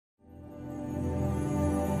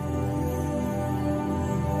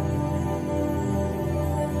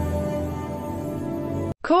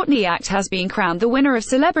Courtney Act has been crowned the winner of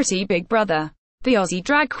Celebrity Big Brother. The Aussie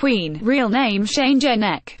drag queen, real name Shane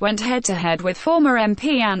Jenek, went head-to-head with former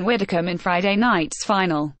MP Anne Widdecombe in Friday night's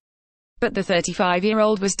final. But the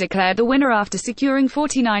 35-year-old was declared the winner after securing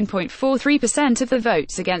 49.43% of the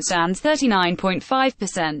votes against Anne's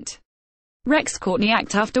 39.5%. Rex Courtney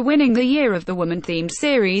Act. After winning the Year of the Woman-themed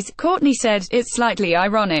series, Courtney said, "It's slightly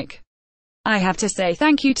ironic. I have to say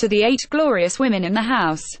thank you to the 8 glorious women in the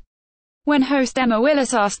house." When host Emma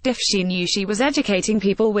Willis asked if she knew she was educating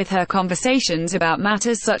people with her conversations about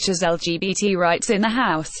matters such as LGBT rights in the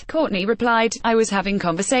house, Courtney replied, "I was having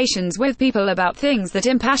conversations with people about things that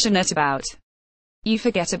I'm passionate about. You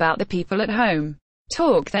forget about the people at home."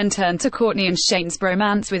 Talk then turned to Courtney and Shane's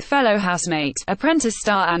bromance with fellow housemate, Apprentice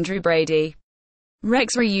star Andrew Brady.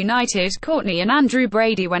 Rex reunited Courtney and Andrew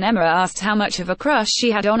Brady when Emma asked how much of a crush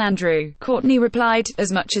she had on Andrew. Courtney replied,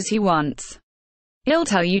 "As much as he wants. I'll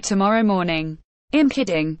tell you tomorrow morning. I'm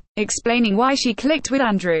kidding." Explaining why she clicked with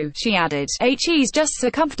Andrew, she added, "He's just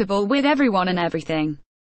so comfortable with everyone and everything.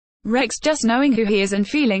 Rex just knowing who he is and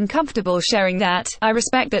feeling comfortable sharing that. I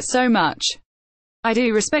respect that so much. I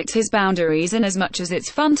do respect his boundaries, and as much as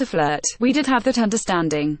it's fun to flirt, we did have that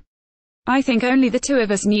understanding. I think only the two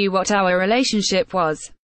of us knew what our relationship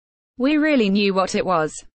was. We really knew what it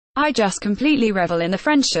was. I just completely revel in the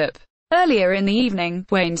friendship." Earlier in the evening,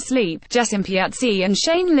 Wayne Sleep, Jessim Piazzi and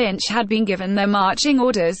Shane Lynch had been given their marching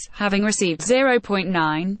orders, having received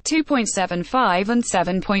 0.9, 2.75 and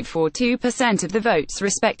 7.42% of the votes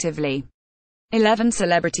respectively. 11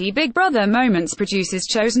 Celebrity Big Brother moments producers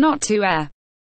chose not to air.